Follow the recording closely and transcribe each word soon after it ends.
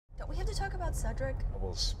to talk about Cedric? I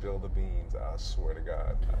will spill the beans, I swear to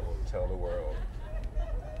God. I will tell the world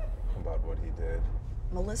about what he did.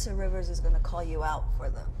 Melissa Rivers is going to call you out for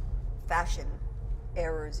the fashion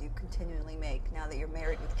errors you continually make now that you're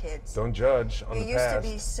married with kids. Don't judge on the You used past.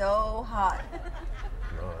 to be so hot.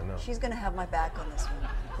 No, I know. She's going to have my back on this one.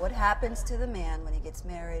 What happens to the man when he gets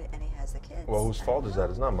married and he has the kids? Well, whose fault is that?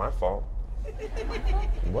 It's not my fault.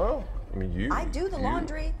 Well, I mean, you. I do the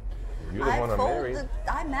laundry. You're the one I married.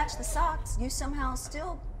 I match the socks. You somehow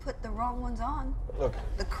still put the wrong ones on. Look.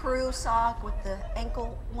 The crew sock with the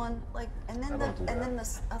ankle one, like, and then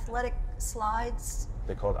the athletic slides.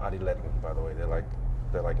 They're called adiletten, by the way. They're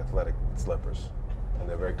like athletic slippers, and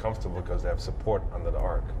they're very comfortable because they have support under the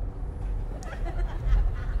arc.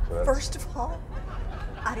 So First of all,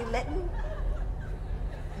 adiletten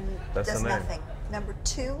does nothing. Number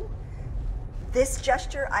two, this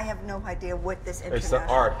gesture, I have no idea what this international... It's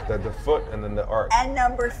the arc, the foot and then the arc. And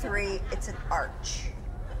number three, it's an arch.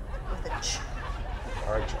 With a ch.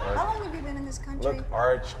 Arch. How long have you been in this country? Look,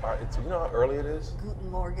 arch. It's, you know how early it is? Guten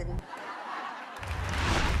Morgen.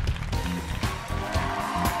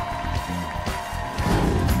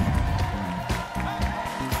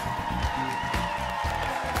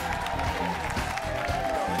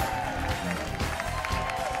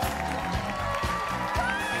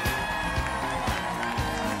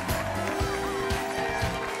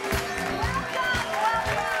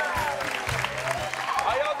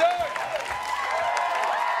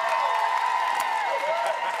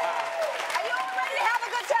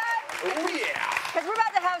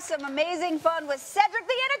 Some amazing fun with Cedric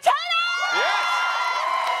the Entertainer! Yes!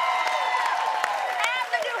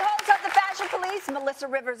 And the new host of the Fashion Police, Melissa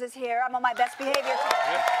Rivers, is here. I'm on my best behavior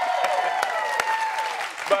today.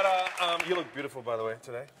 But you look beautiful, by the way,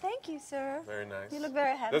 today. Thank you, sir. Very nice. You look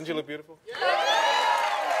very handsome. Doesn't she look beautiful? Yeah.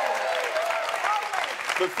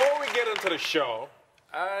 Before we get into the show,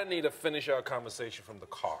 I need to finish our conversation from the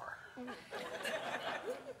car.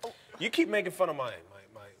 You keep making fun of my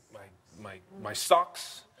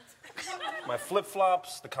socks, my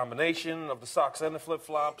flip-flops, the combination of the socks and the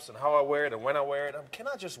flip-flops, and how I wear it and when I wear it. Can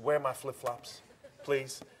I just wear my flip-flops,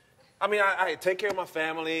 please? I mean, I take care of my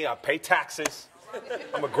family, I pay taxes.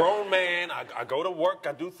 I'm a grown man, I go to work,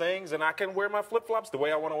 I do things, and I can wear my flip-flops the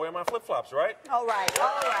way I want to wear my flip-flops, right? All right, all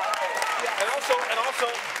right. Yes. And also,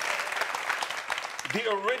 the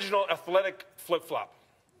original athletic flip-flop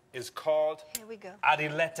is called Here we go.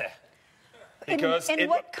 Adilette. Because in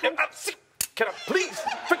what country? Can I please?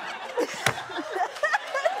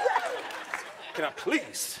 Can I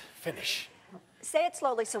please finish? Say it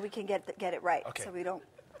slowly so we can get it right. Okay. So we don't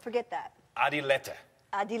forget that. Adilette.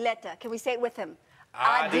 Adilette. Can we say it with him?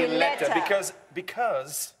 Adilette.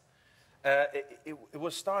 Because it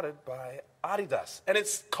was started by Adidas. And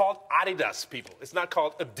it's called Adidas, people. It's not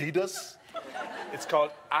called Adidas. It's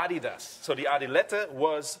called Adidas. So the Adilette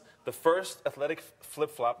was the first athletic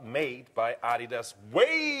flip-flop made by Adidas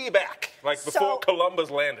way back, like before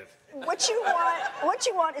Columbus landed. What you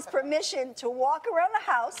want is permission to walk around the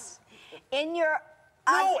house in your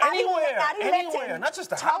anywhere, not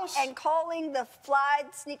just the house. And calling the fly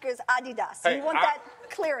sneakers Adidas. Hey, you want that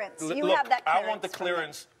clearance. You have that clearance. I want the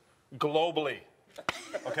clearance globally.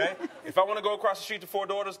 Okay? If I want to go across the street to Four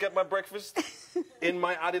Daughters, get my breakfast in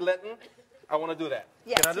my Adiletten, I want to do that.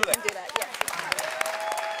 Yes, can I do that? Can do that. Yes.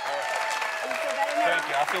 Thank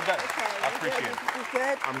you. I feel better. Okay, I appreciate it. You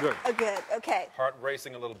good? I'm good. Oh, good. Okay. Heart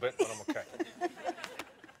racing a little bit, but I'm okay.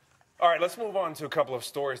 All right, let's move on to a couple of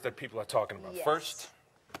stories that people are talking about. Yes. First,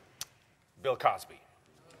 Bill Cosby.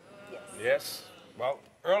 Yes. Yes. Well,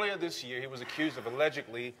 earlier this year, he was accused of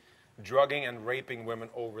allegedly drugging and raping women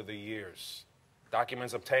over the years.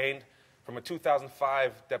 Documents obtained from a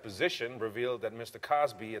 2005 deposition revealed that Mr.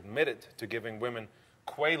 Cosby admitted to giving women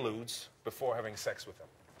quaaludes before having sex with them.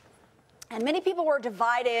 And many people were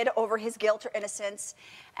divided over his guilt or innocence,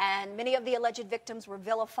 and many of the alleged victims were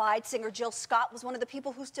vilified. Singer Jill Scott was one of the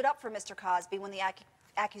people who stood up for Mr. Cosby when the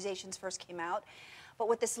accusations first came out. But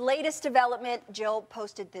with this latest development, Jill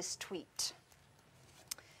posted this tweet.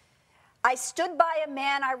 I stood by a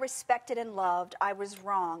man I respected and loved. I was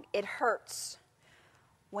wrong. It hurts.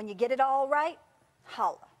 When you get it all right,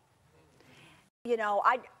 holla. You know,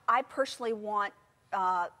 I personally want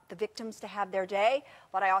the victims to have their day,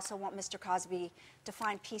 but I also want Mr. Cosby to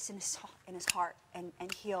find peace in his heart and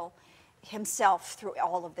heal himself through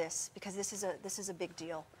all of this, because this is a big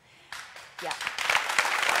deal. Yeah.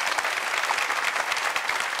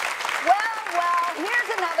 Well,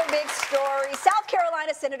 here's another big story. South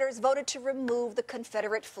Carolina senators voted to remove the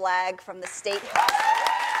Confederate flag from the state house.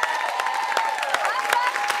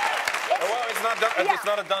 Well, it's not done. Yeah. It's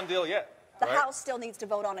not a done deal yet. The House still needs to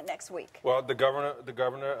vote on it next week. Well, the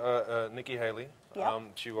governor, Nikki Haley, Yep.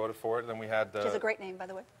 She voted for it. Then we had Which is a great name, by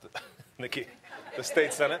the way. Nikki, the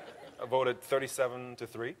state Senate voted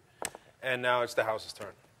 37-3, and now it's the House's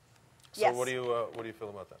turn. So Yes. what do you feel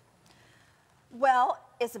about that? Well,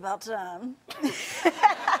 it's about time.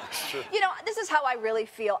 You know, this is how I really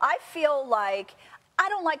feel. I feel like I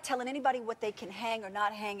don't like telling anybody what they can hang or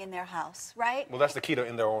not hang in their house, right? Well, that's the key to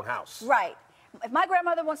in their own house. Right. If my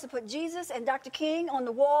grandmother wants to put Jesus and Dr. King on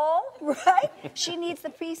the wall, right, she needs the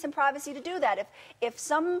peace and privacy to do that. If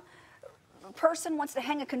some person wants to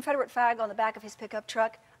hang a Confederate flag on the back of his pickup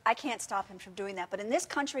truck, I can't stop him from doing that. But in this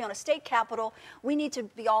country, on a state capitol, we need to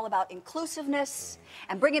be all about inclusiveness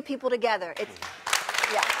and bringing people together. It's,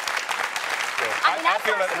 yeah. I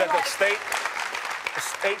feel that the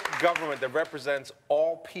state government that represents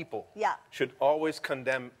all people should always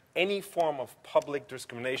condemn any form of public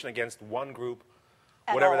discrimination against one group,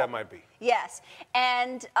 whatever that might be. Yes.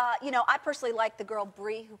 And, you know, I personally like the girl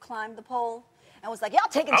Bree who climbed the pole and was like, y'all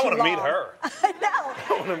taking too long. I want to meet her. I know. I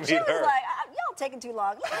want to meet her. She was like, y'all taking too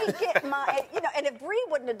long. Let me get my, you know, and if Bree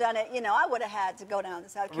wouldn't have done it, you know, I would have had to go down to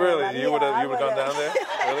South Carolina. Really? You would have gone down there?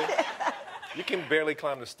 Really? You can barely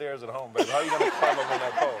climb the stairs at home, baby. How are you going to climb up on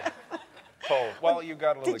that pole? Well, you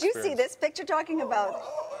got a little experience. Did you see this picture talking about?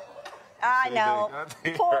 I know.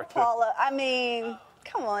 Poor Paula. I mean,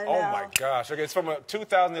 come on now. Oh, my gosh. Okay, it's from a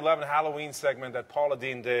 2011 Halloween segment that Paula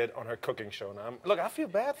Deen did on her cooking show. Now, look, I feel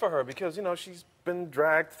bad for her because, you know, she's been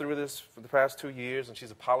dragged through this for the past 2 years, and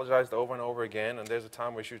she's apologized over and over again, and there's a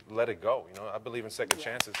time where she should let it go. You know, I believe in second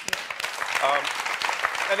chances.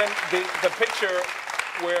 And then the picture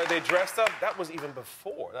where they dressed up, that was even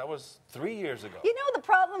before. That was 3 years ago. You know the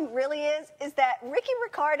problem really is that Ricky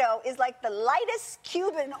Ricardo is like the lightest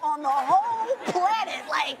Cuban on the whole planet.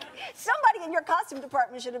 Like, somebody in your costume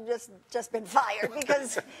department should have just been fired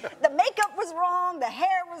because the makeup was wrong, the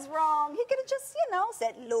hair was wrong. He could have just, you know,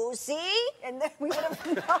 said, Lucy, and then we would have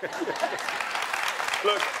known.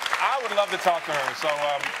 Look, I would love to talk to her, so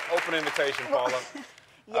open invitation, Paula.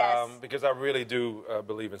 Yes. Because I really do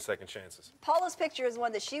believe in second chances. Paula's picture is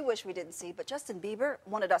one that she wished we didn't see, but Justin Bieber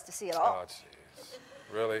wanted us to see it all. Oh, jeez.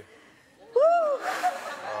 Really? Woo.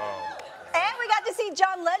 Oh. And we got to see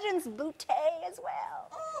John Legend's bootay as well.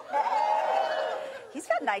 He's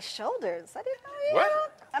got nice shoulders. I didn't know he What?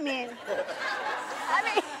 had. I mean.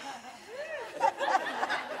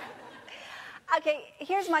 Okay,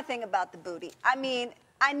 here's my thing about the booty. I mean,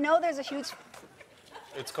 I know there's a huge...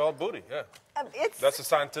 It's called booty, yeah. It's... That's a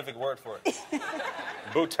scientific word for it.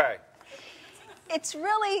 Bootay. It's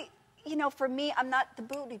really, you know, for me, I'm not the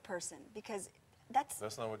booty person because that's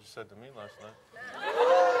not what you said to me last night.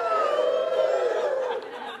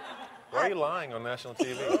 Why are you lying on national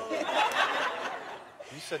TV?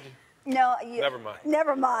 You said you... No, Never mind.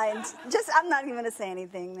 Never mind. I'm not even going to say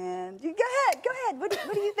anything, man. Go ahead. What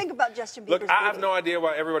do you think about Justin Bieber's Look, I have booty? no idea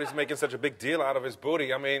why everybody's making such a big deal out of his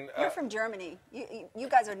booty. I mean... You're from Germany. You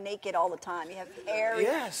guys are naked all the time. You have hair.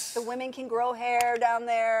 Yes. The women can grow hair down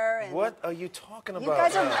there. And what are you talking about? you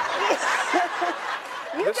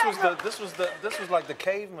guys are... This was like the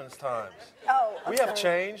caveman's times. Oh, We have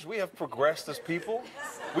changed. We have progressed as people.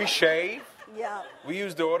 We shave. Yeah. We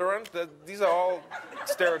use deodorant. These are all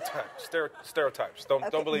stereotypes. Stereotypes.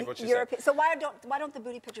 Don't believe what you say. So why don't the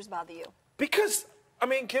booty pictures bother you? Because I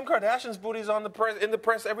mean, Kim Kardashian's booty's in the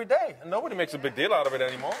press every day, and nobody makes a big deal out of it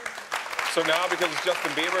anymore. So now because it's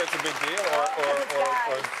Justin Bieber, it's a big deal,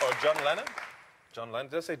 or John Lennon. John Lennon.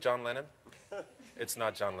 Did I say John Lennon? It's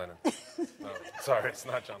not John Lennon. No, sorry, it's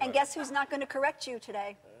not John Lennon. And guess who's not going to correct you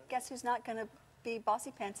today? Guess who's not going to be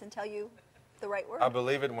bossy pants and tell you the right word? I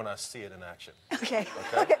believe it when I see it in action. Okay.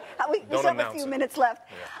 Okay. We still have a few minutes left.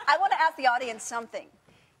 Yeah. I want to ask the audience something.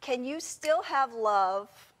 Can you still have love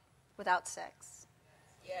without sex?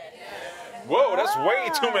 Yes. Whoa, that's way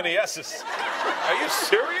too many S's. Are you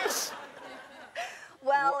serious?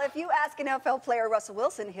 Well, if you ask NFL player Russell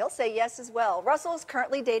Wilson, he'll say yes as well. Russell is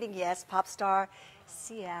currently dating, pop star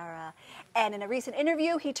Ciara. And in a recent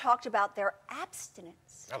interview, he talked about their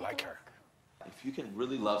abstinence. I like her. If you can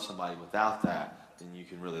really love somebody without that, then you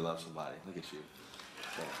can really love somebody. Look at you.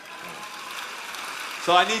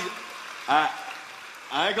 So I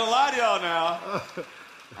ain't gonna lie to y'all now.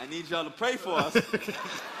 I need y'all to pray for us.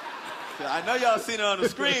 I know y'all seen it on the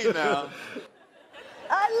screen now.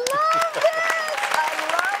 I love this!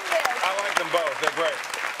 I like them both. They're great.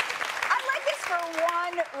 I like this for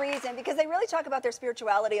one reason, because they really talk about their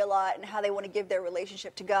spirituality a lot and how they want to give their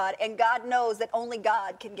relationship to God. And God knows that only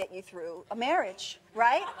God can get you through a marriage,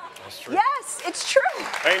 right? That's true. Yes, it's true.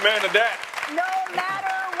 Amen to that. No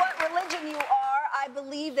matter what religion you are, I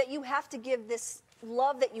believe that you have to give this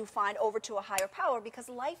love that you find over to a higher power, because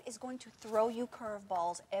life is going to throw you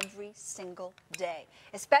curveballs every single day,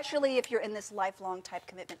 especially if you're in this lifelong type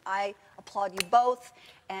commitment. I applaud you both,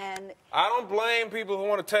 and I don't blame people who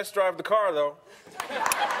want to test drive the car, though.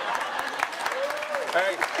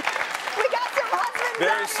 Hey, we got some husbands.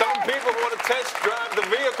 there's some people who want to test drive the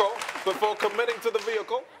vehicle before committing to the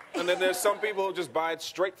vehicle, and then there's some people who just buy it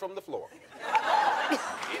straight from the floor.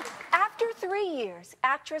 After 3 years,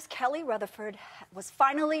 actress Kelly Rutherford was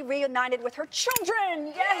finally reunited with her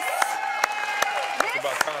children. Yes. It's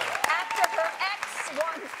about time. After her ex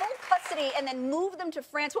won full custody and then moved them to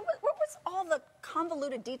France. What was all the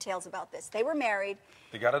convoluted details about this? They were married.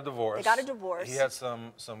 They got a divorce. They got a divorce. He had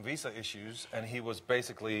some visa issues, and he was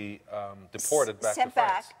basically deported back Sent to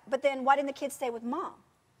France. back. But then why didn't the kids stay with mom?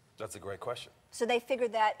 That's a great question. So they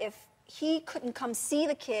figured that if he couldn't come see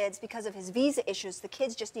the kids because of his visa issues, the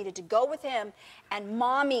kids just needed to go with him, and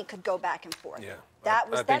mommy could go back and forth. Yeah,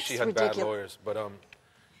 That's I think she had ridiculous. bad lawyers, but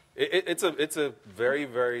it's a very,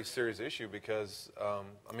 very serious issue because I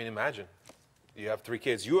mean, imagine you have 3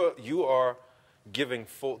 kids. You are given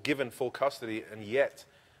full custody, and yet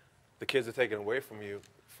the kids are taken away from you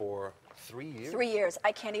for 3 years. 3 years.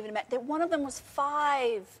 I can't even imagine. One of them was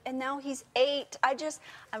 5, and now he's 8.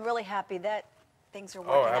 I'm really happy that things are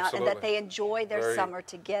working out and that they enjoy their summer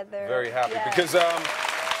together. Very happy because I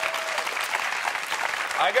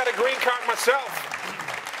got a green card myself.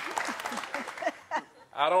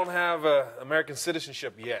 I don't have American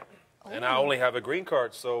citizenship yet, and I only have a green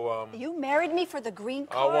card. So you married me for the green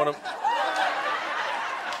card? I want to.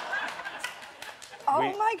 Oh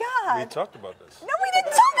my God! We talked about this. No, we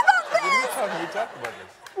didn't talk about this. We talked about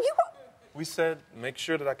this. We said, make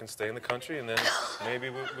sure that I can stay in the country, and then maybe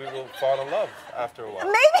we will fall in love after a while.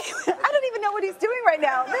 Maybe. I don't even know what he's doing right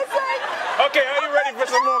now. Okay, are you ready for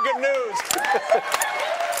some more good news?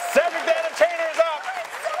 Cedric the Entertainer is up.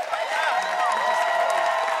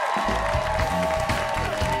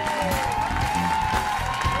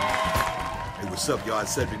 Hey, what's up, y'all?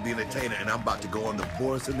 It's Cedric the Entertainer, and I'm about to go on the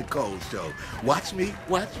Boris and Nicole show. Watch me,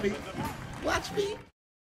 watch me, watch me.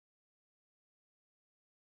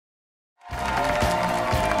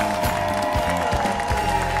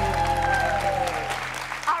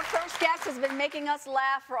 Has been making us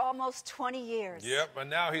laugh for almost 20 years. Yep, and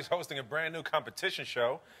now he's hosting a brand new competition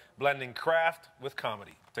show, blending craft with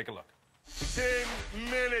comedy. Take a look. 10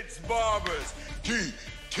 minutes, barbers.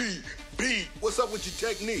 T-T-B. What's up with your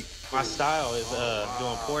technique? My style is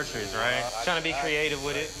doing portraits, right? Trying to be creative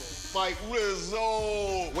with it. Mike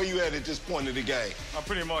Rizzo. Where you at this point of the game? I'm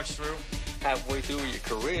pretty much through. Halfway through your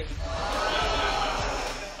career.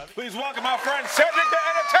 Please welcome our friend Cedric the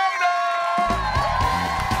Entertainer!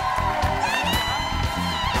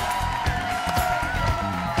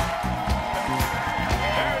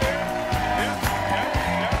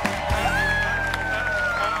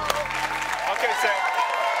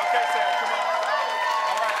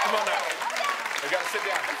 Sit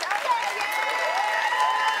down.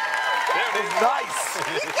 That's nice.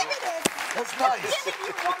 That's nice.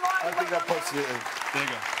 I think I'm supposed to. There you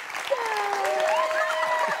go.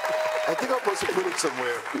 I think I'm supposed to put it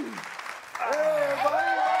somewhere.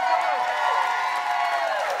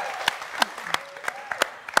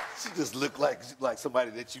 She just looked like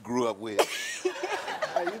somebody that you grew up with.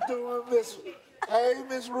 How you doing, Miss? Hey,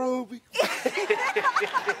 Miss Ruby.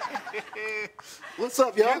 What's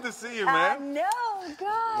up, y'all? Good to see you, man. I know,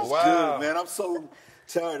 gosh. Wow. Good, man. I'm so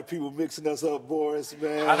tired of people mixing us up, Boris,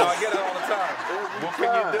 man. I know, I get it all the time. What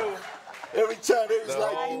can you do? Every time they was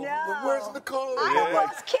like, I know. where's Nicole? I I'm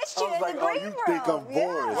almost kissed you I was in like, the green you room. think I'm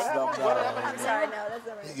Boris? Yeah. No, no. I'm sorry, no, that's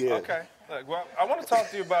all right. Yeah. Okay. Look, well, I want to talk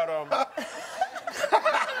to you about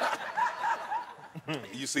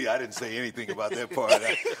You see, I didn't say anything about that part.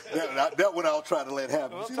 That one I'll try to let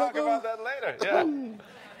happen. We'll See, talk look, about that later. Yeah.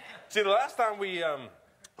 See, the last time we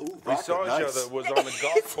saw each other was on the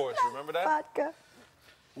golf course. Remember that? Vodka.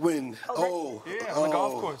 When, Yeah, on the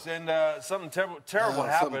golf course. And something terrible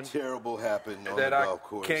happened. Something terrible happened on that the golf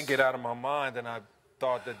course. I can't get out of my mind, and I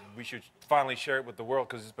thought that we should finally share it with the world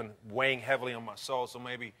because it's been weighing heavily on my soul. So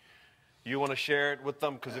maybe you want to share it with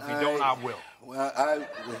them, because if you don't, I will. Well, I have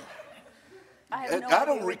no I idea don't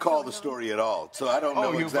what's recall going the on. story at all, so I don't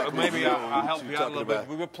know exactly maybe what I'll help you're you out a talking little bit. about.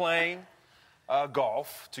 We were playing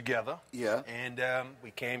golf together. Yeah. And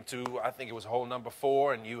we came to, I think it was hole number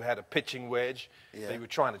 4, and you had a pitching wedge. Yeah. So you were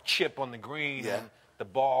trying to chip on the green, Yeah. and the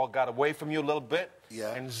ball got away from you a little bit.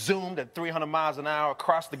 Yeah. And zoomed at 300 miles an hour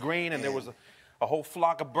across the green, and there was a whole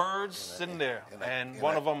flock of birds sitting there. And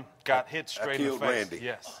one of them got hit straight in the killed face. Randy.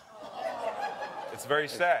 Yes. It's very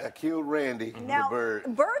sad. I killed Randy, Now, the bird.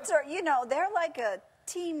 birds are, they're like a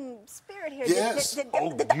team spirit here. Yes. Did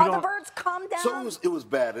Oh, the you other don't- birds calm down? So it was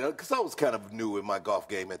bad because I was kind of new in my golf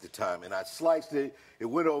game at the time, and I sliced it. It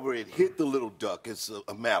went over. It hit the little duck. It's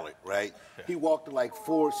a mallard, right? He walked like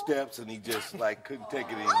 4 steps, and he just like couldn't take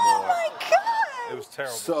it anymore. Oh my God! It was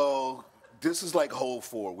terrible. So this is like hole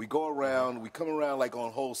 4. We go around. We come around like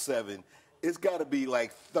on hole 7. It's got to be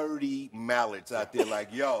like 30 mallards out there. Like,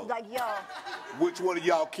 yo, which one of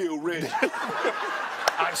y'all killed Rich?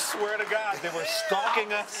 I swear to God, they were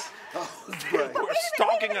stalking us. They Right. were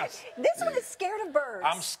stalking us. This one is scared of birds.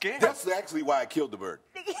 I'm scared. That's actually why I killed the bird.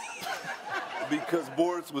 Because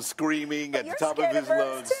Boris was screaming at the You're top of scared his of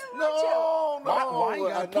birds lungs. too, aren't No, Why you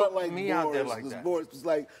gotta I'm put not like me Boris. out there like 'Cause that? Boris was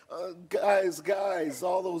like, guys,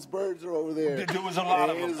 all those birds are over there. There was a lot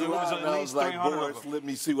of them. And There was and at I least was like, 300 of Boris, them. let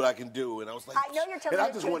me see what I can do. And I was like, I know you're telling and me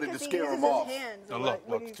I just wanted to because he scare uses him his off. hands Now when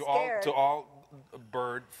look, he's to scared. all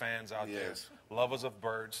bird fans out Yes. there, lovers of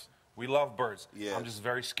birds, we love birds. Yes. I'm just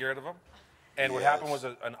very scared of them. And what Yes. happened was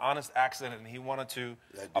an honest accident, and he wanted to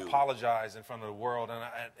That dude. apologize in front of the world.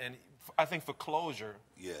 And I think for closure,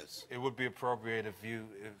 Yes. it would be appropriate if you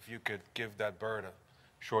could give that bird a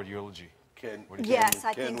short eulogy. Yes,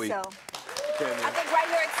 I can think we? so. Can we? I think right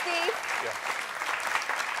here at Steve.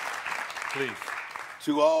 Please.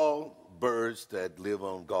 To all birds that live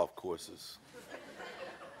on golf courses,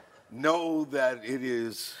 know that it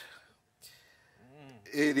is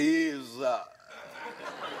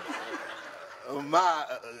my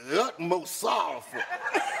utmost sorrowful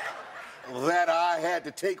that I had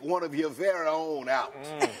to take one of your very own out.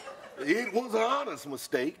 It was an honest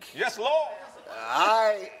mistake. Yes, Lord.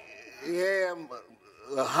 I am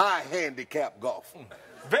a high handicap golfer,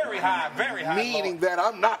 Very high, meaning Lord. that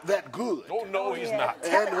I'm not that good. Oh, no, he's yeah. not.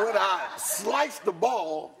 And when I sliced the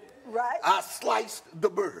ball, Right. I sliced the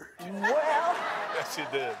bird, Well, Yes, he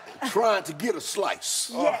did. trying to get a slice.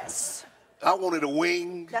 yes. I wanted a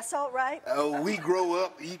wing. That's all right. We grow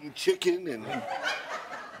up eating chicken and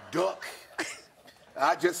duck.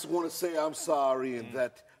 I just want to say I'm sorry and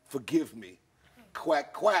that forgive me.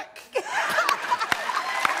 Quack, quack.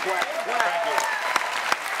 Quack, quack.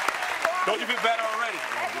 Don't you feel better already?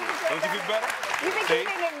 Don't you feel better? You've been See?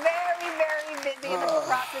 keeping it very, very busy in the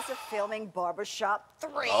process of filming Barbershop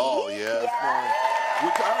 3. Oh, yeah. Yeah.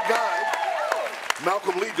 Which our guy,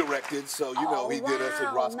 Malcolm Lee directed, so, you know, Oh, he did us wow,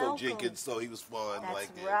 and Roscoe Malcolm. Jenkins, so he was fun. That's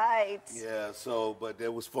like that. right. Yeah, so, but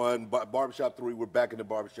it was fun. Barbershop 3, we're back in the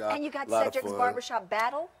barbershop. And you got Lot of Cedric's fun. Barbershop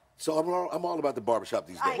Battle. So I'm all about the barbershop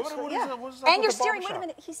these days. What is yeah. that- what is that And with you're the steering, wait a barbershop?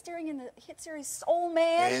 minute, he's steering in the hit series Soul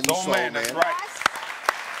Man. And Soul Man, that's right.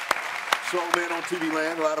 Soul Man on TV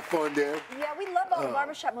Land, a lot of fun there. Yeah, we love all the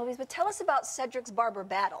barbershop movies, but tell us about Cedric's Barber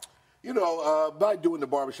Battle. You know, by doing the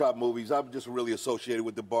barbershop movies, I'm just really associated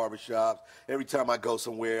with the barbershops. Every time I go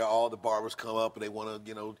somewhere, all the barbers come up and they want to,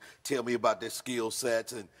 you know, tell me about their skill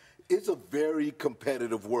sets. And it's a very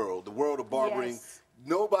competitive world. The world of barbering, Yes.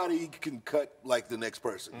 nobody can cut like the next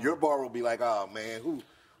person. Your barber will be like, oh, man,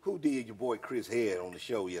 who did your boy Chris head on the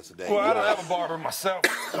show yesterday? Well, I don't have a barber myself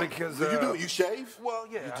because. You do? You shave? Well,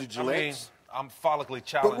 yeah. You do I mean, Gillettes? I'm follically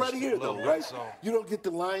challenged. But right here, a little though, bit, right? So. You don't get to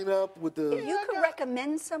line up with the... If you could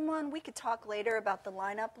recommend someone, we could talk later about the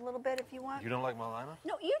lineup a little bit if you want. You don't like my lineup?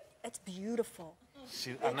 No, it's beautiful.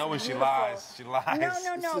 I know when she beautiful. lies. She lies. No,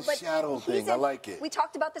 It's a but shadow he's thing. I like it. We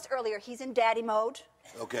talked about this earlier. He's in daddy mode.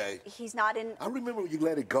 Okay. He's not in I remember you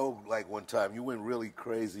let it go like one time. You went really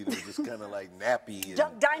crazy. It was just kind of like nappy. And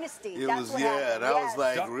Duck Dynasty. it That's was, what yeah, happened. and I was Yes.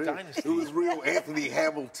 like, Duck real, Dynasty. it was real Anthony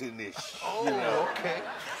Hamilton-ish. Oh, okay.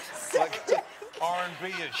 Like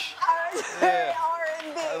R&B-ish. Very Yeah.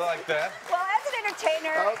 R&B. I like that. Well, as an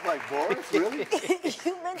entertainer, I was like, Boris, really?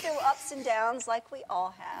 you've been through ups and downs like we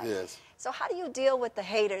all have. Yes. So how do you deal with the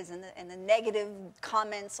haters and the negative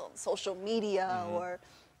comments on social media or?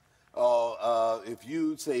 If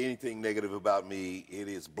you say anything negative about me, it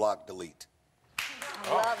is block, delete.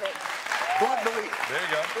 I love it. Block, delete. There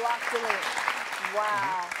you go. Block delete.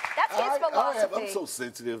 Wow. That's his philosophy. I'm so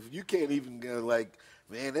sensitive. You can't even go like,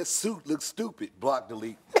 man, that suit looks stupid. Block,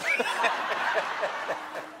 delete.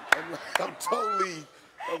 I'm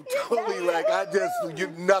totally like, you're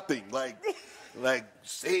nothing. Like,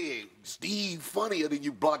 say, Steve funnier than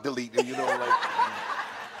you, block, delete. And, you know, like,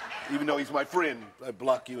 even though he's my friend, I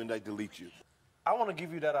block you and I delete you. I want to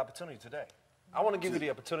give you that opportunity today. I want to give you the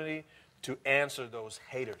opportunity to answer those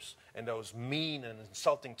haters and those mean and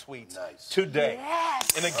insulting tweets today.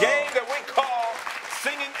 Yes. In a game that we call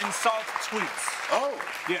Singing Insult Tweets. Oh.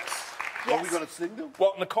 Yes. Are we going to sing them?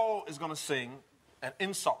 Well, Nicole is going to sing an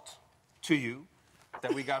insult to you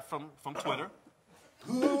that we got from Twitter.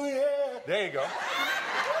 Ooh, yeah. There you go.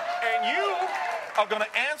 And you are going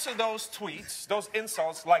to answer those tweets, those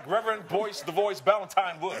insults, like Reverend Boyce the Voice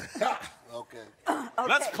Valentine would. Okay.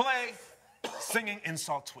 Let's play singing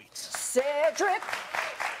insult tweets. Cedric,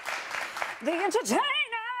 the entertainer.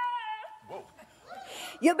 Whoa.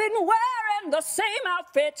 You've been wearing the same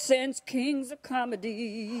outfit since Kings of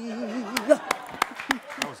Comedy.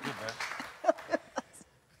 That was good, man.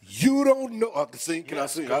 You don't know. I can sing. Can I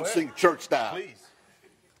Yes, sing? go I'll ahead. sing church style. Please.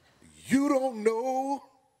 You don't know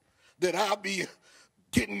that I'll be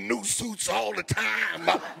getting new suits all the time.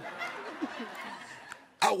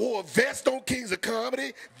 I wore a vest on Kings of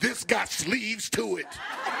Comedy. This got sleeves to it.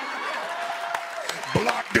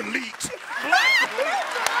 Block delete.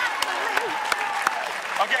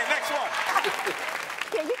 Okay, next one.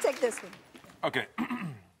 Yeah, you take this one. Okay.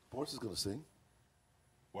 Boris is gonna sing.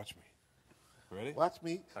 Watch me. Ready? Watch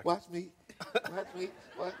me. Watch me. Watch me.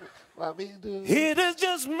 Watch me do. It is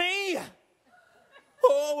just me.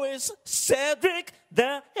 Always Cedric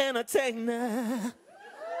the entertainer.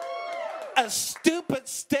 A stupid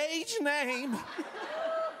stage name.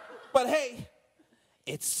 But hey,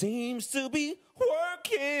 it seems to be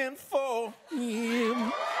working for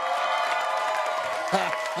him.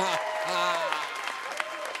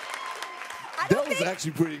 That was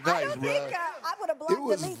actually pretty nice, I don't bro. think I would have blocked It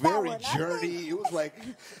was delete very that one. journey. It was like,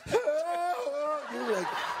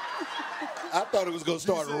 I thought it was gonna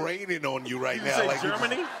start raining on you right now. Say Like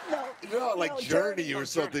Germany? like No, Journey or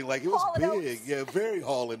something. Like it was Hall and big. Oates. Yeah, very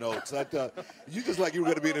Hall and Oates. I thought you just like you were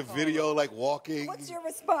gonna be in a video, like walking What's your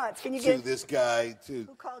response? Can you to get this guy. who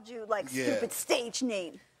called you like Yeah. stupid stage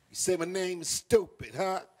name? You say my name is stupid,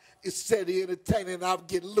 huh? It said the entertainer and I'm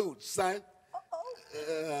getting loot, son.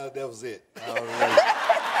 That was it. I don't know. I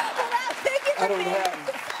don't have.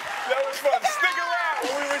 That was fun. Stick around.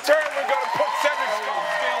 When we return, we're going to put Cedric's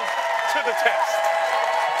skills to the test.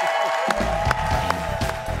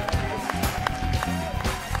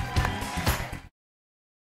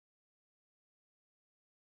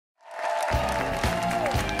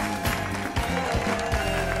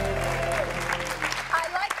 I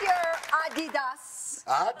like your Adidas.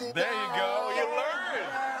 I did There that. you go. You learned.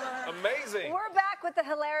 Amazing. We're back with the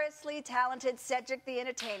hilariously talented Cedric the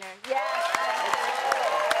Entertainer. Yes.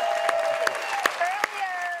 Earlier,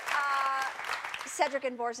 Cedric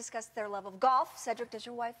and Boris discussed their love of golf. Cedric, does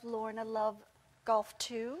your wife Lorna love golf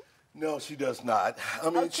too? No, she does not. I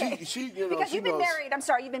mean, Okay. she, you know, Because she you've been knows. married. I'm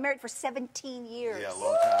sorry, you've been married for 17 years. Yeah, a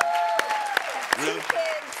long time. Two Really?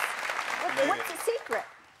 kids. What's the secret?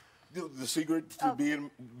 The secret to being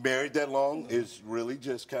married that long is really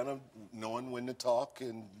just kind of knowing when to talk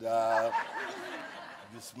and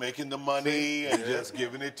just making the money and just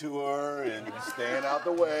giving it to her and staying out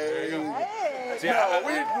the way. Hey. No,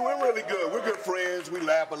 we're really good. We're good friends. We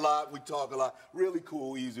laugh a lot. We talk a lot. Really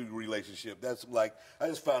cool, easy relationship. That's like, I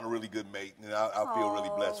just found a really good mate, and I feel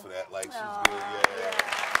really blessed for that. Like, she's good, yeah.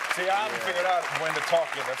 See, I haven't figured out when to talk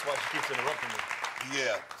yet. That's why she keeps interrupting me.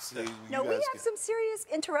 Yeah. See, No, you we guys have some serious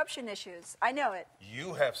interruption issues. I know it.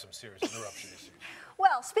 You have some serious interruption issues.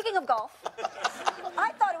 Well, speaking of golf,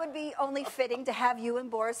 I thought it would be only fitting to have you and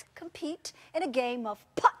Boris compete in a game of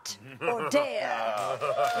putt or dare.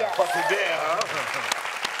 Yes. Fuck it there, huh?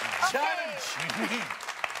 Okay.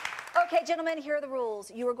 Okay, gentlemen, here are the rules.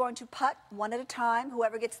 You are going to putt one at a time.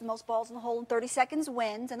 Whoever gets the most balls in the hole in 30 seconds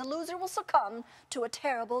wins, and the loser will succumb to a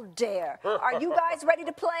terrible dare. Are you guys ready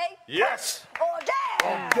to play? Yes. Putt or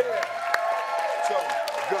dare? Yeah. So,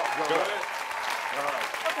 go. Go ahead.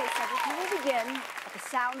 Okay, Cedric, you will begin at the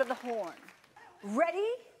sound of the horn. Ready,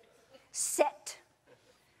 set,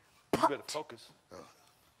 You better focus.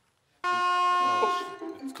 Oh,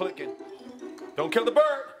 it's clicking. Don't kill the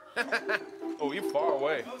bird. Oh, you're far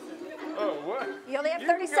away. Oh, what? You only have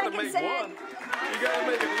 30 You gotta seconds, make Ed. one. You gotta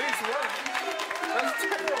make at least one. That's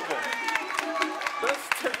terrible. That's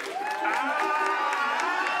terrible.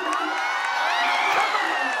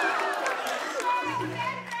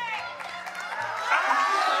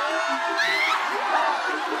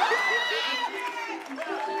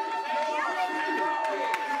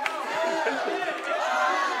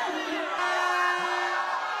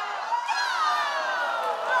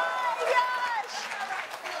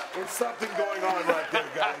 There's something going on right there,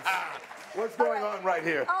 guys. What's going on right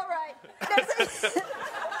here? All right.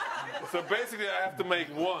 So basically, I have to make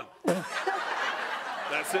one.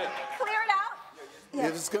 That's it. Clear it out.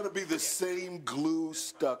 If it's going to be the same glue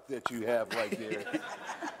stuck that you have right there.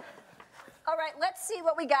 All right, let's see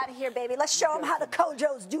what we got here, baby. Let's show them how the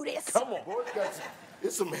Kodjoes do this. Come on. Boris got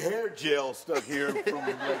there's some hair gel stuck here from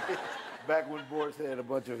like, back when Boris had a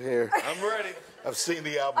bunch of hair. I'm ready. I've seen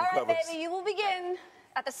the album All right, covers. baby, you will begin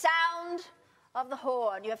at the sound of the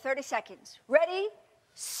horn. You have 30 seconds. Ready,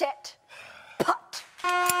 set, putt.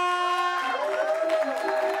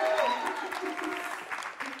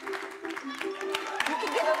 You can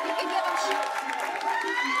give him.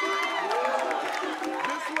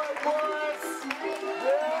 This way, Boris.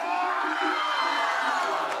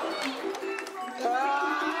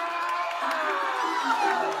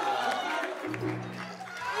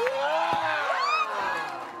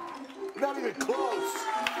 Not even close.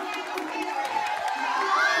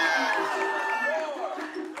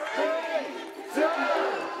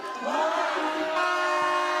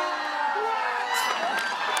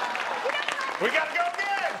 We gotta go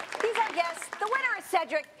again. He's our guest. The winner is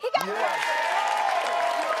Cedric. He got the Yes.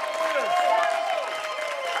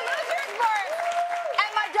 loser's Boris.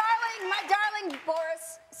 And my darling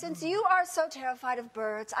Boris, since you are so terrified of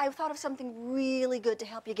birds, I thought of something really good to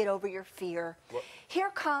help you get over your fear. What?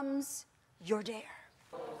 Here comes your dare.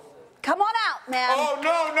 Come on out, man. Oh,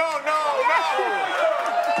 no.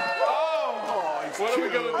 Oh, what are we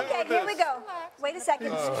gonna do Okay, with here this? we go. Wait a second.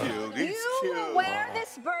 Cute. He's You cute. will wear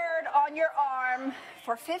this bird on your arm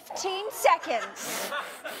for 15 seconds.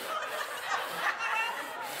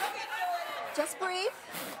 Just breathe.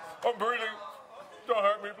 I'm breathing. Don't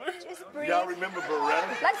hurt me, please. Just breathe. Y'all remember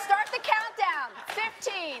Beretta? Let's start the countdown.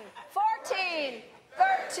 15, 14,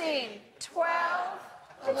 13, 12,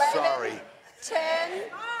 11, Sorry. 10,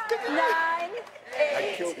 9, I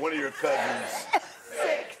 8, killed one of your cousins.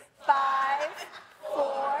 6, 5,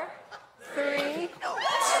 4, 3, 2, 1.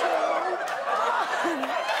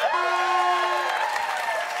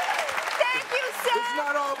 Thank you, It's Sam.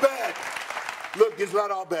 not all bad. Look, it's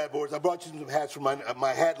not all bad, boys. I brought you some hats from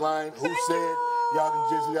my hat line. Who said? Y'all can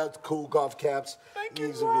just got cool golf caps. Thank you.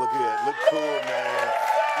 Look at that. Look cool, man.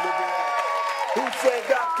 Look at that.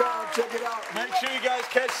 WhoSaid.com. Check it out. Make sure you guys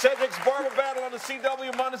catch Cedric's Barber Battle on the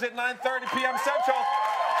CW Mondays at 9:30 p.m. Central.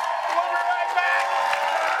 We'll be right back.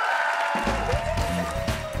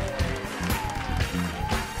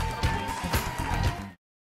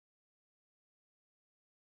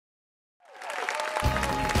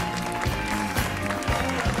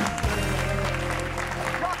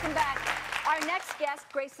 Welcome back. Our next guest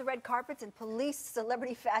graced the red carpets and policed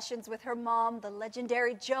celebrity fashions with her mom, the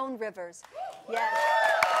legendary Joan Rivers. Yes.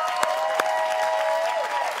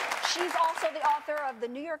 She's also the author of the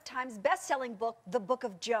New York Times best-selling book, The Book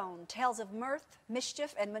of Joan, Tales of Mirth,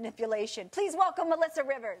 Mischief, and Manipulation. Please welcome Melissa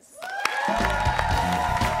Rivers.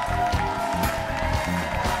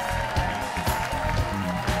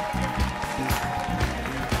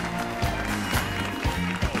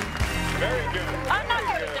 Very good. I'm not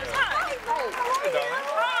good at this. Hi. Hey, darling.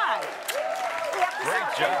 Hi. Great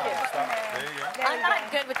job. Stop. There you go. I'm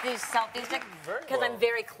not good with these selfies Very because well. I'm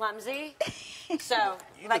very clumsy. So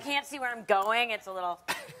if I can't see where I'm going, it's a little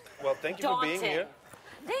Well, thank you for being daunting. here.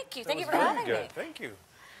 Thank you. That Thank you was for very having good. me. Thank you.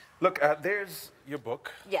 Look, there's your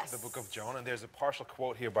book. Yes. The Book of Joan, and there's a partial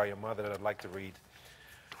quote here by your mother that I'd like to read.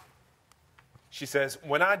 She says,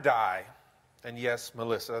 "When I die, and yes,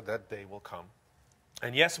 Melissa, that day will come,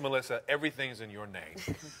 and yes, Melissa, everything's in your name.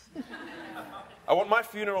 I want my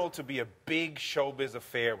funeral to be a big showbiz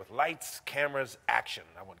affair with lights, cameras, action.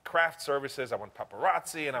 I want craft services, I want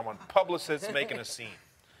paparazzi, and I want publicists making a scene.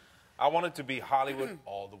 I want it to be Hollywood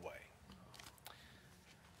all the way."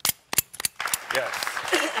 Yes.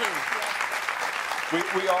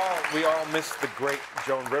 we all miss the great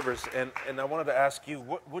Joan Rivers, and I wanted to ask you,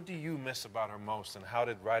 what do you miss about her most, and how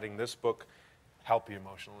did writing this book help you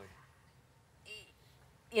emotionally?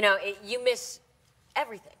 You know, you miss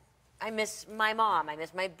everything. I miss my mom. I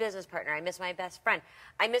miss my business partner. I miss my best friend.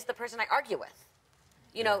 I miss the person I argue with.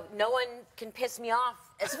 You know, no one can piss me off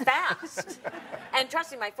as fast. And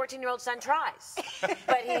trust me, my 14-year-old son tries.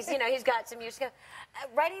 But he's got some years to go.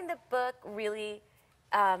 Writing the book really,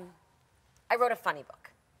 I wrote a funny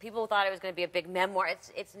book. People thought it was going to be a big memoir.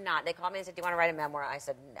 It's not. They called me and said, "Do you want to write a memoir?" I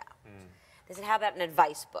said, "No." They said, "How about an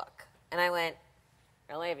advice book?" And I went,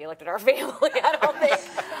 "Really? Have you looked at our family? I don't think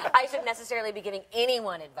I should necessarily be giving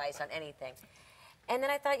anyone advice on anything." And then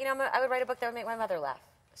I thought, I would write a book that would make my mother laugh.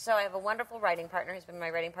 So I have a wonderful writing partner who's been my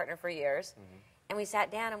writing partner for years. And we sat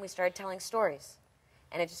down and we started telling stories.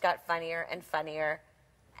 And it just got funnier and funnier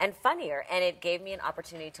and funnier. And it gave me an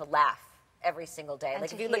opportunity to laugh every single day. And like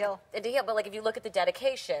to if you heal. Look, and to heal. But like if you look at the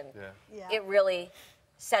dedication, Yeah. it really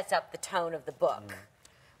sets up the tone of the book,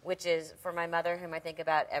 which is for my mother, whom I think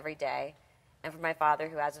about every day, and for my father,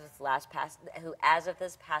 who as of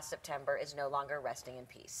this past September is no longer resting in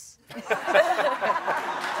peace. Let's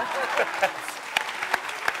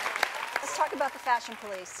talk about the Fashion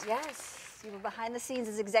Police. Yes. You were behind the scenes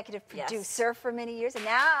as executive Yes. producer for many years, and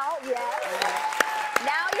now, now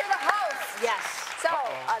you're the host. Yes. So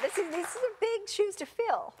this is a big shoes to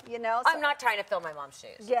fill, you know? So I'm not trying to fill my mom's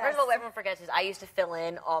shoes. Yes. First of all, what everyone forgets is I used to fill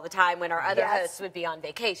in all the time when our other Yes. hosts would be on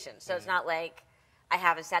vacation. So it's not like I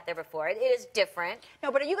haven't sat there before. It is different.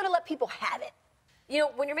 No, but are you going to let people have it? You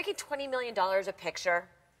know, when you're making $20 million a picture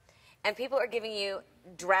and people are giving you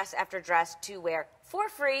dress after dress to wear for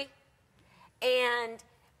free, and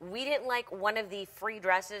we didn't like one of the free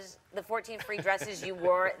dresses, the 14 free dresses you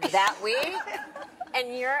wore that week,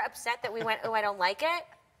 and you're upset that we went, oh, I don't like it?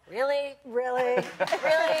 Really? Really?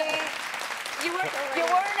 Really? You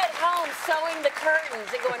weren't at home sewing the curtains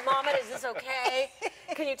and going, Mama, is this okay?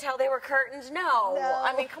 Can you tell they were curtains? No. No.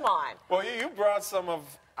 I mean, come on. Well, you brought some of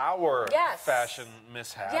our Yes. fashion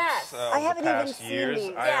mishaps. Yes. I of haven't the even past seen years.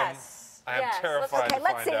 these. Yes. I am Yes. terrified Okay, to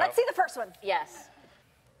let's find see. out. Let's see the first one. Yes.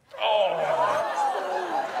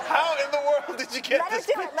 How in the world did you get Let her this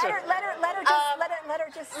do picture? it. Let her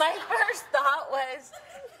just. My first thought was,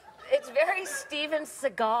 it's very Steven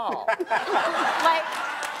Seagal. like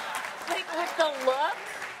with the look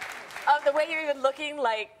of the way you're even looking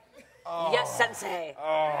like, yes, sensei.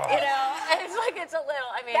 You know, and it's like it's a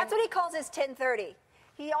little, I mean. That's what he calls his 10:30.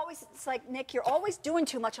 He always, it's like, Nick, you're always doing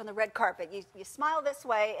too much on the red carpet. You smile this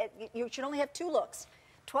way. You should only have 2 looks,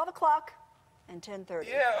 12 o'clock and 10:30.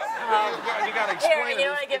 Yeah, you got to explain Here, it. you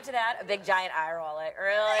know what I give to that? A big giant eye roll. Like,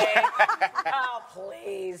 really? Oh,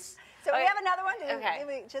 please. So we Okay. have another one.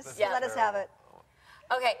 Okay. Just Yeah. let us have it.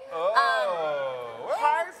 Okay. Oh.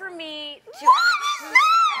 Hard for me to.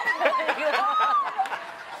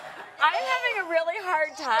 I'm having a really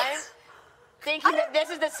hard time thinking that this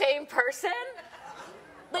is the same person.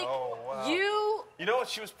 Like, Oh, wow. you know what?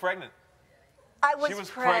 She was pregnant. I was, She was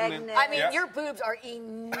pregnant. I mean, Yeah. your boobs are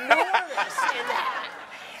enormous in that.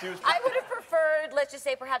 She was I would have preferred, let's just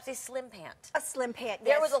say, perhaps a slim pant. a slim pant.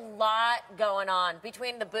 There yes. was a lot going on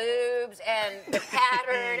between the boobs and the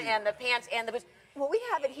pattern and the pants and the boobs. Well, we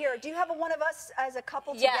have it here. Do you have one of us as a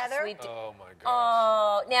couple Yes, together? we do. Oh my gosh.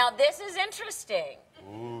 Oh, now this is interesting.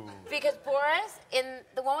 Because Boris, in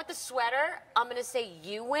the one with the sweater, I'm going to say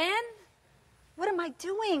you win. What am I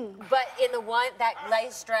doing? But in the one, that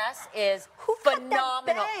lace dress is Who cut that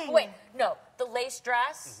phenomenal. bang? Wait, no, the lace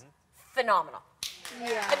dress, phenomenal.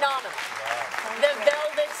 Yeah. Phenomenal. The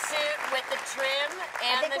velvet suit with the trim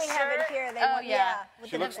and I think the we shirt. have it here. They oh, want- yeah. with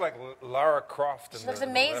She the- looks like Lara Croft. She looks in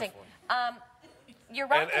the left amazing. one. You're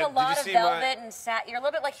rocking and a did lot you of see my- velvet and satin. You're a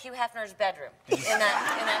little bit like Hugh Hefner's bedroom in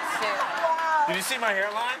that Did you see my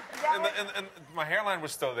hairline? That And my hairline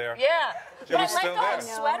was still there. suit. Yeah. She But was I like still the whole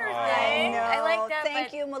there. sweater thing. I I like that. Thank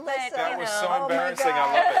but- you, Melissa. but, That you was know. so Oh, my embarrassing.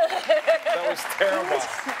 God. I love it. That was terrible.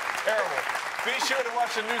 Terrible. Be sure to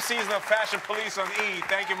watch the new season of Fashion Police on E!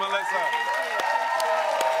 Thank you, Melissa.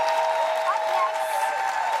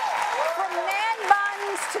 From man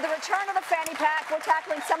buns to the return of the fanny pack, we're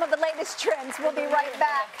tackling some of the latest trends. We'll be right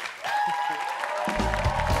back.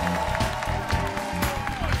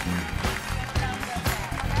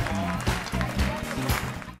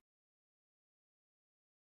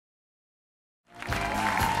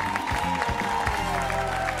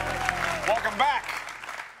 Welcome back.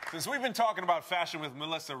 Since we've been talking about fashion with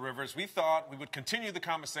Melissa Rivers, we thought we would continue the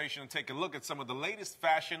conversation and take a look at some of the latest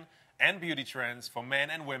fashion and beauty trends for men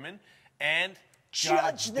and women and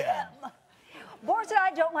judge them. Boris and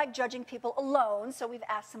I don't like judging people alone, so we've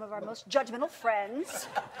asked some of our most judgmental friends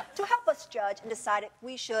to help us judge and decide if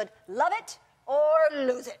we should love it or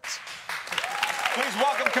lose it. Please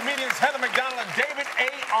welcome comedians Heather McDonald and David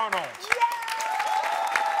A. Arnold.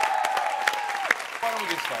 Why don't we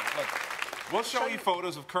get started? Look, we'll show you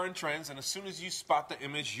photos of current trends, and as soon as you spot the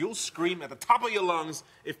image, you'll scream at the top of your lungs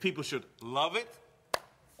if people should love it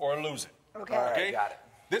or lose it. Okay. All right, got it.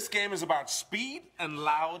 This game is about speed and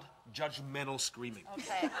loud, judgmental screaming.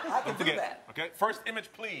 Okay. I can Don't do forget. that. Okay, first image,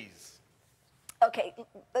 please. Okay.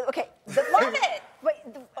 Love it. Wait,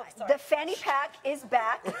 the fanny pack is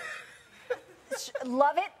back.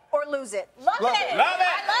 Love it or lose it. Love it. Love it. I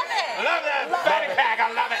love it. Love that fanny pack. I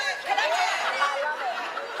love it. Can I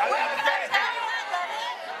I love the fanny pack.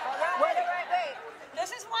 Wait.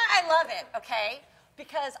 This is why I love it, okay?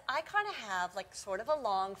 Because I kind of have like sort of a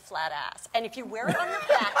long flat ass, and if you wear it on your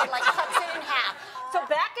back, it like cuts it in half. So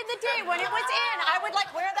back in the day when it was in, I would like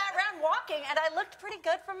wear that around walking, and I looked pretty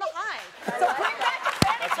good from behind. So bring back the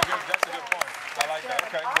fanny That's a good point. I like that.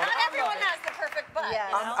 Okay. Not everyone has the perfect butt. Yes.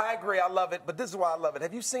 You know? I agree. I love it. But this is why I love it.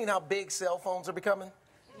 Have you seen how big cell phones are becoming?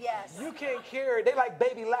 Yes. You can't carry. They like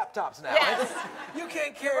baby laptops now. Yes. You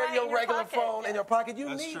can't carry right, in your your regular pocket. phone in your pocket. You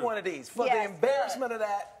That's need true. one of these. For Yes. the embarrassment of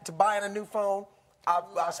that, to buying a new phone,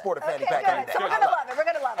 I sport a fanny pack every Good. day. So we're gonna love it. We're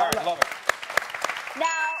gonna love All it. right, love it. Now,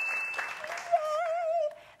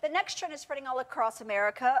 The next trend is spreading all across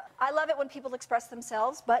America. I love it when people express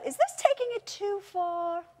themselves, but is this taking it too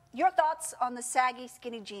far? Your thoughts on the saggy,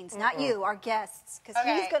 skinny jeans? Not you, our guests, because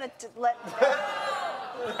he's going to let. They're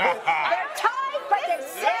tight, but they're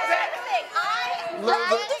saggy. Let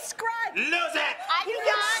me describe. Lose it. He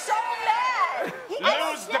gets so mad.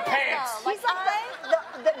 Lose the pants. He's like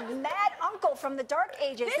the mad uncle from the Dark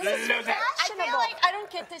Ages. This is I feel like I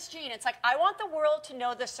don't get this gene. It's like I want the world to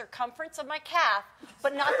know the circumference of my calf,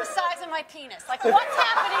 but not the size of my penis. Like, what's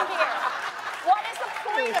happening here? What is the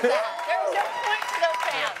point of that? There's no point to those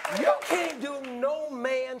pants. You can't do no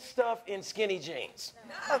man stuff in skinny jeans.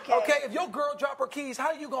 Okay. Okay, if your girl drop her keys,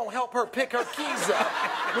 how you gonna help her pick her keys up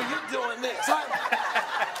when you doing this?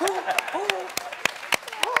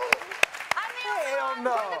 Hell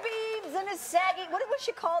no. The beebs and his saggy. What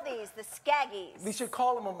should call these? The skaggies. We should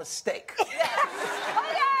call them a mistake. Yes.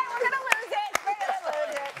 Okay, we're gonna lose it.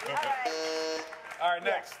 All right. All right,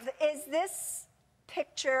 next. Is this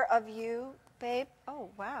picture of you, babe? Oh,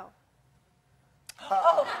 wow.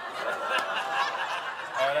 Oh,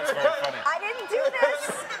 that's very funny. I didn't do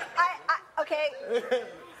this. Okay.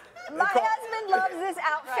 My husband loves this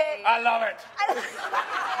outfit. I love it.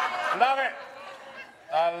 Love it.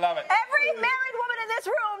 I love it. Every married woman in this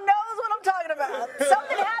room knows what I'm talking about.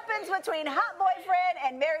 Something happens between hot boyfriend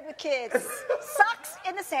and married with kids. Socks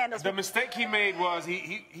in the sandals. The mistake he made was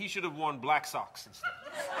he should have worn black socks instead.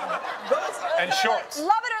 And shorts.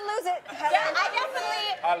 Love it or lose it. Heather.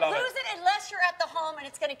 Yeah, I love lose it unless you're at the home and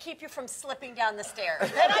it's going to keep you from slipping down the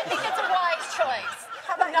stairs. Then I think it's a wise choice.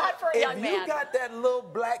 But not for a young man. If you got that little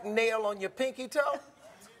black nail on your pinky toe,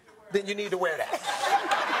 then you need to wear that.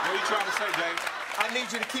 What are you trying to say, Dave? I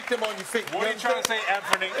need you to keep them on your feet. What are you trying to say,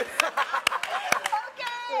 Anthony? Okay.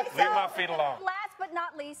 Leave my feet alone. Last but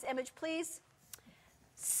not least, image, please.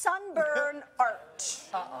 Sunburn art.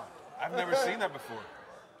 I've never seen that before.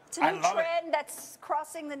 It's a new trend that's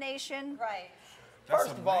crossing the nation. Right.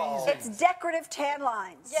 First of all, it's decorative tan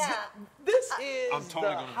lines. Yeah. This is I'm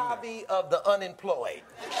totally the gonna do hobby of the unemployed.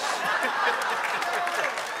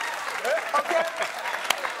 Okay?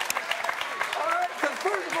 All right, because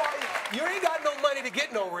first of all, you ain't got no money to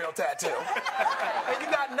get no real tattoo. And you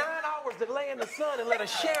got 9 hours to lay in the sun and let a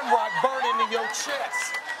shamrock burn into your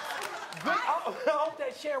chest. I hope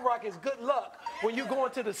that shamrock is good luck when you go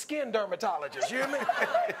into the skin dermatologist. You hear me? Well,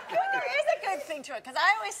 there is a good thing to it, because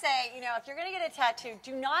I always say, you know, if you're going to get a tattoo,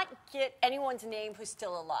 do not get anyone's name who's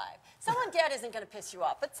still alive. Someone dead isn't going to piss you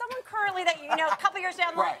off, but someone currently that, you know, a couple years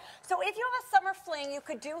down the line. Right. So if you have a summer fling, you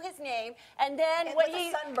could do his name, and then And when with a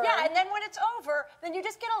he, sunburn. yeah, and then when it's over, then you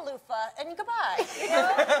just get a loofah and goodbye. You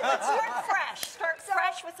know, start fresh. Start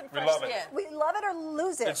fresh with some fresh love it. skin. We love it or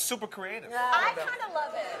lose it. It's super creative. I kind of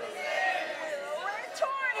love it. We're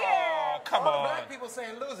torn here. Oh, come All the on. black people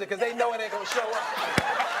saying lose it because they know it ain't going to show up.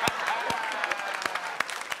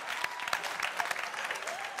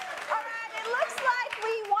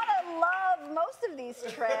 Most of these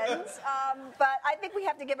trends, but I think we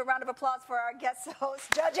have to give a round of applause for our guest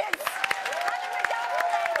host judges. David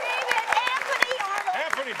Anthony Arnold.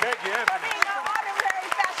 Anthony, thank you, For Anthony. being our honorary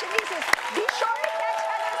fashionistas. Be sure to catch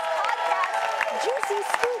Heather's podcast, Juicy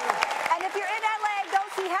Scoop. And if you're in LA, go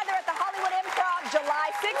see Heather at the Hollywood Improv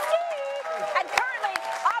July 16th. And currently,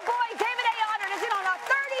 our boy David A. Arnold is in on our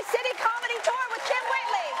 30-city comedy tour with Kim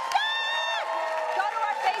Whitley. Go to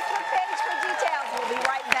our Facebook page for details. We'll be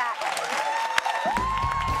right back.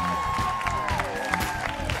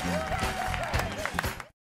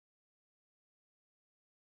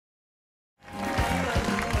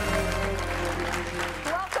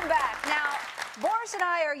 Boris and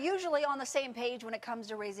I are usually on the same page when it comes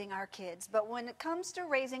to raising our kids, but when it comes to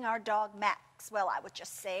raising our dog Max, well, I would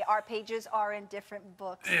just say our pages are in different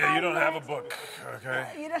books. Yeah, you don't have a book, okay?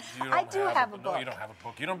 I do have a book. No, you don't have a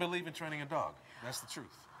book. You don't believe in training a dog. That's the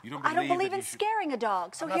truth. You don't I believe don't believe that in scaring a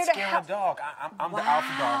dog. So I'm here not to scaring help. a dog. I'm the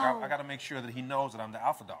alpha dog. I got to make sure that he knows that I'm the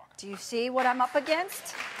alpha dog. Do you see what I'm up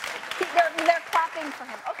against? They're clapping for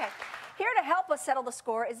him. Okay. Here to help us settle the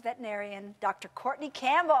score is veterinarian Dr. Courtney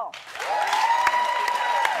Campbell.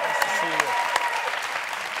 Nice to see you.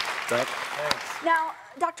 Thanks. Now,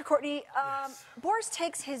 Dr. Courtney, Boris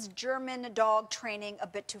takes his German dog training a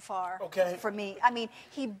bit too far for me. I mean,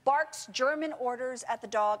 he barks German orders at the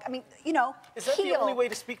dog. I mean, you know, Is that the only way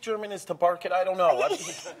to speak German is to bark it? I don't know.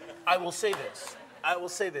 I will say this.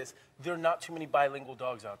 There are not too many bilingual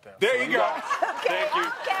dogs out there. There you go. Thank you.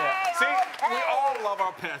 See, we all love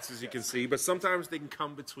our pets, as you can see, but sometimes they can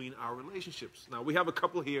come between our relationships. Now, we have a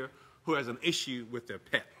couple here who has an issue with their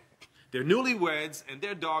pet. They're newlyweds, and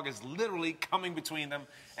their dog is literally coming between them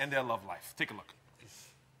and their love life. Take a look.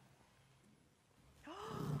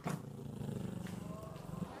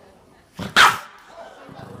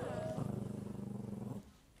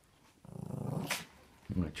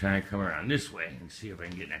 I'm going to try and come around this way and see if I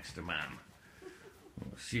can get next to Mom.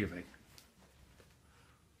 We'll see if I...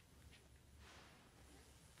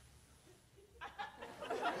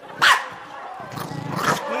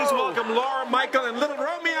 Please welcome Laura, Michael, and little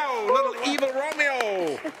Romeo, little evil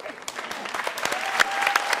Romeo.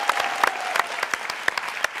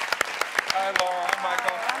 Hi, Laura. Hi,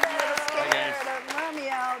 Michael.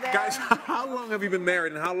 Romeo there. Guys, how long have you been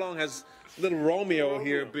married, and how long has little Romeo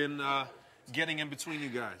here been getting in between you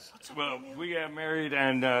guys? Well, we got married,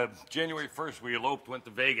 and January 1st, we eloped, went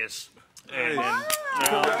to Vegas. And then,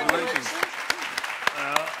 Congratulations.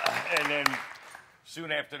 And then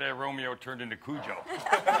soon after that, Romeo turned into Kodjoe.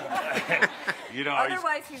 You know,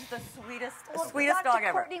 Otherwise, he's the sweetest Dr. dog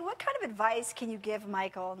ever. Courtney, what kind of advice can you give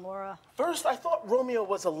Michael and Laura? First, I thought Romeo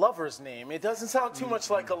was a lover's name. It doesn't sound too much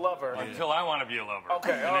like a lover. until I want to be a lover.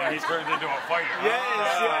 Okay, And all then right. he turns into a fighter.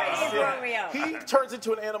 Yes. Romeo. He turns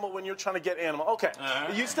into an animal when you're trying to get animal. Okay.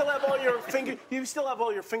 You still have all your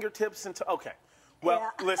fingertips and okay.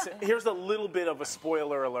 Well, listen, here's a little bit of a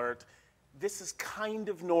spoiler alert. This is kind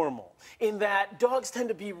of normal in that dogs tend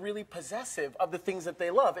to be really possessive of the things that they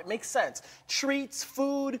love. It makes sense. Treats,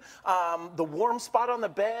 food, the warm spot on the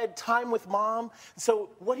bed, time with mom. So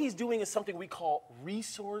what he's doing is something we call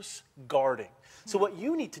resource guarding. So what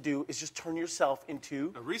you need to do is just turn yourself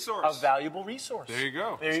into a resource, a valuable resource. There you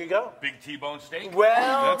go. There you go. Big T-bone steak?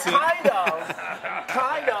 Well, kind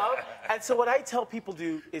of. And so what I tell people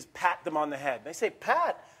do is pat them on the head. They say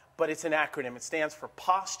pat, but it's an acronym. It stands for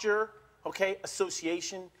posture, okay,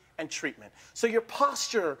 association, and treatment. So your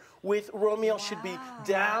posture with Romeo should be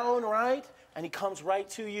down, right? And he comes right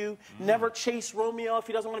to you. Never chase Romeo if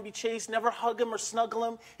he doesn't want to be chased. Never hug him or snuggle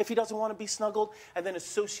him if he doesn't want to be snuggled. And then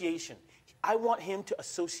association. I want him to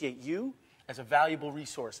associate you as a valuable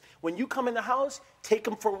resource. When you come in the house, take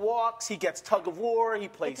him for walks. He gets tug of war. He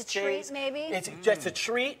plays It's a chase. treat, maybe? It's just a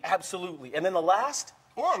treat, absolutely. And then the last...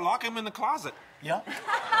 Or lock him in the closet. Yeah.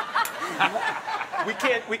 we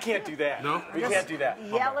can't do that. No? We can't do that.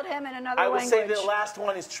 Yell at him in another I would language. say the last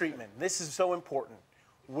one is treatment. This is so important.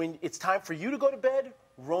 When it's time for you to go to bed,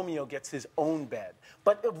 Romeo gets his own bed.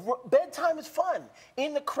 But bedtime is fun.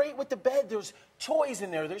 In the crate with the bed, there's toys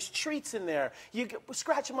in there. There's treats in there. You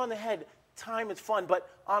scratch him on the head. Time is fun. But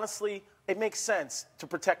honestly, it makes sense to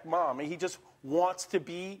protect mom. He just wants to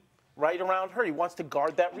be right around her. He wants to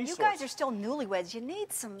guard that resource. You guys are still newlyweds. You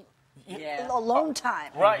need some alone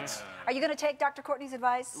time. Right. Are you going to take Dr. Courtney's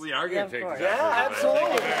advice? We are going to take that. Yeah, absolutely.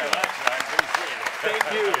 Thank you very much. I appreciate it. Thank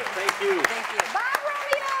you. Thank you. Thank you. Bye,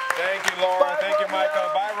 Romeo. Thank you, Laura. Bye, Thank you, Romeo. Michael.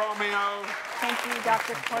 Bye, Romeo. Thank you,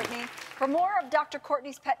 Dr. Courtney. For more of Dr.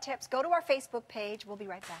 Courtney's pet tips, go to our Facebook page. We'll be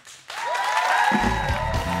right back.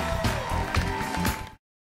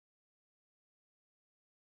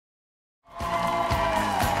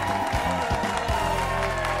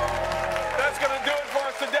 That's going to do it for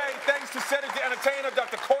us today. Thanks to Cedric the Entertainer,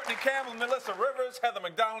 Dr. Courtney Campbell, Melissa Rivers, Heather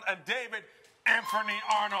McDonald, and David Anthony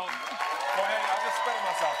Arnold. Well, hey, I'm just spinning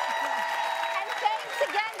myself. And thanks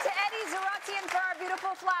again to Eddie Zaratian for our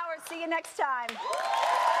beautiful flowers. See you next time.